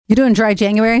You doing dry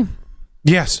January?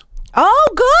 Yes. Oh,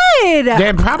 good.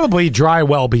 And probably dry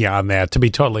well beyond that, to be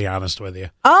totally honest with you.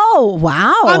 Oh,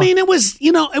 wow. I mean, it was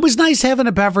nice having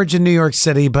a beverage in New York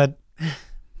City, but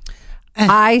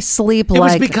I sleep it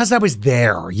was like... because I was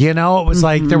there, It was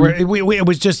like there were, it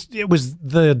was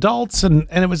the adults and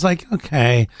it was like,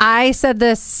 okay. I've said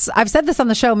this on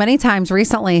the show many times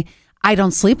recently. I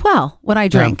don't sleep well when I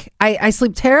drink. Yeah. I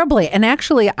sleep terribly. And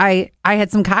actually, I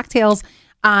had some cocktails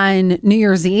on New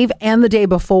Year's Eve and the day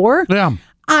before. Yeah.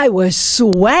 I was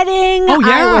sweating. Oh,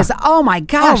 yeah. Oh my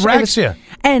gosh. Wrecks you.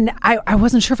 And I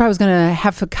wasn't sure if I was going to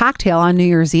have a cocktail on New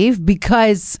Year's Eve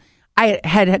because I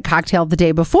had a cocktail the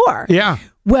day before. Yeah.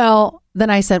 Well, then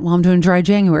I said, I'm doing dry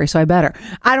January, so I better.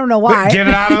 I don't know why. Get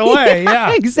it out of the way.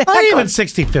 Yeah. Exactly. Well, even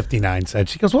 6059 said,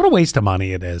 she goes, what a waste of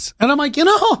money it is. And I'm like,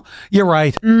 you're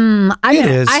right. It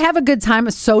is. I have a good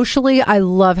time socially. I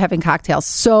love having cocktails.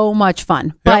 So much fun.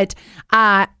 Yep. But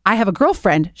I have a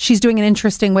girlfriend. She's doing an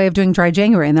interesting way of doing dry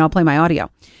January, and then I'll play my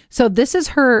audio. So this is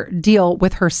her deal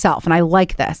with herself, and I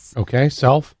like this. Okay,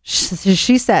 self.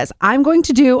 She says, I'm going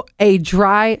to do a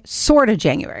dry sort of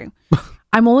January.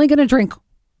 I'm only going to drink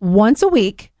once a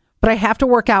week, but I have to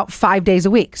work out 5 days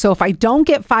a week. So if I don't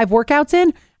get 5 workouts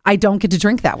in, I don't get to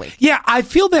drink that week. Yeah, I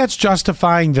feel that's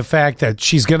justifying the fact that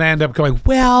she's going to end up going,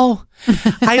 well,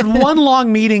 I had one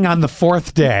long meeting on the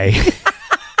 4th day.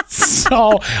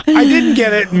 So I didn't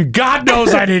get it, and God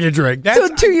knows I need to drink. So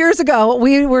 2 years ago,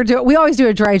 we always do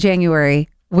a dry January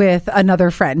with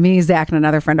another friend. Me, Zach, and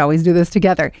another friend always do this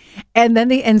together. And then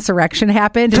the insurrection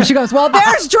happened, and she goes, well,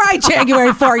 there's dry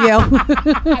January for you.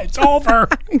 It's over.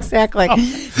 Exactly. Oh,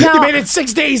 now, you made it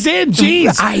 6 days in.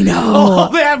 Jeez. I know.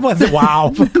 Oh, that was,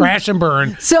 wow. Crash and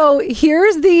burn. So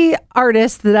here's the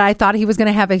artist that I thought he was going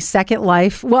to have a second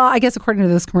life. Well, I guess according to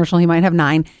this commercial, he might have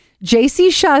 9. JC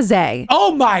Chasez.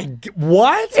 Oh, my.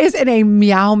 What? Is in a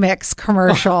Meow Mix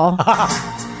commercial.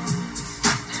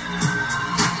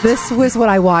 This was what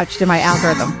I watched in my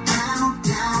algorithm.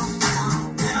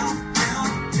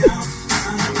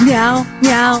 Meow,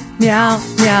 meow, meow,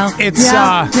 meow. It's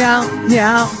meow, meow,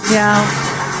 meow, meow.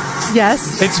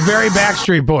 Yes. It's very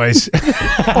Backstreet Boys.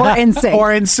 Or NSYNC. Or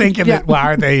NSYNC. Yeah. Well,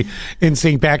 are they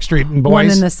NSYNC, Backstreet, and Boys? One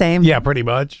and the same. Yeah, pretty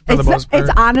much. For the most part.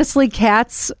 It's honestly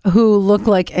cats who look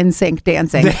like NSYNC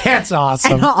dancing. That's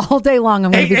awesome. And all day long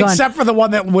I'm going to be going. Except for the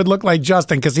one that would look like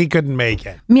Justin because he couldn't make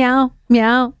it. Meow,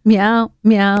 meow, meow,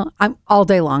 meow. I'm all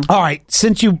day long. All right.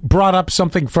 Since you brought up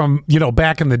something from,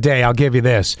 back in the day, I'll give you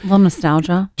this. A little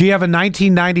nostalgia. Do you have a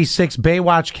 1996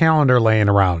 Baywatch calendar laying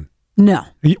around? No.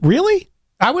 Really?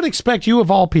 I would expect you of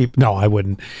all people. No, I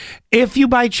wouldn't. If you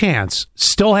by chance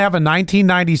still have a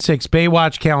 1996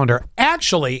 Baywatch calendar,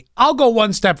 actually, I'll go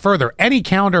one step further. Any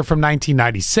calendar from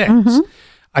 1996. Mm-hmm.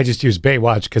 I just use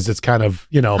Baywatch because it's kind of,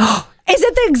 Is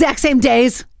it the exact same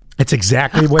days? It's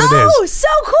exactly what it is. Oh, so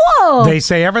cool. They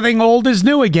say everything old is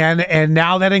new again, and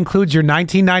now that includes your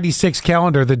 1996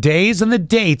 calendar. The days and the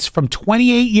dates from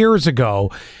 28 years ago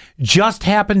just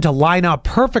happened to line up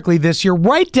perfectly this year,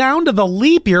 right down to the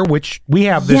leap year, which we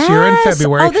have this year in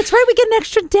February. Oh, that's right. We get an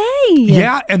extra day.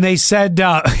 Yeah, and they said...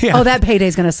 Oh, that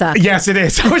payday's going to suck. Yes, it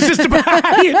is. I was just about...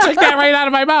 You took that right out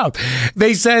of my mouth.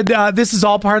 They said this is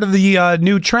all part of the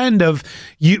new trend of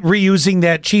reusing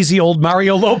that cheesy old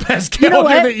Mario Lopez calendar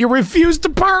that you refuse to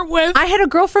part with. I had a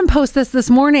girlfriend post this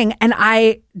morning, and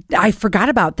I forgot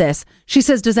about this. She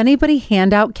says, does anybody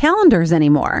hand out calendars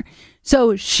anymore?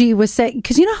 So she was saying,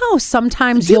 because you know how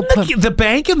sometimes you'll put... The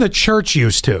bank and the church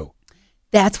used to.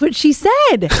 That's what she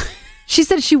said. She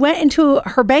said she went into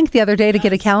her bank the other day to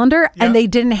get a calendar, and they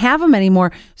didn't have them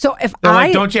anymore. So if They're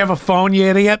like, don't you have a phone, you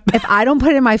idiot? If I don't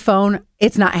put it in my phone,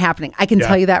 it's not happening. I can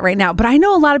tell you that right now. But I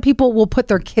know a lot of people will put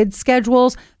their kids'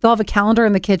 schedules. They'll have a calendar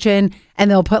in the kitchen, and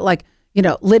they'll put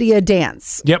Lydia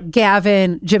dance,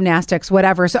 Gavin gymnastics,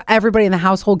 whatever. So everybody in the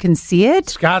household can see it.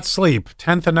 Scott sleep,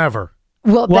 10th and ever.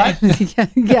 Well, what?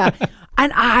 Yeah.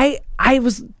 And I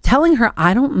was telling her,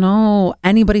 I don't know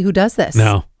anybody who does this.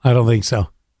 No, I don't think so.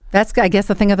 That's, I guess,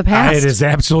 a thing of the past. It is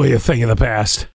absolutely a thing of the past.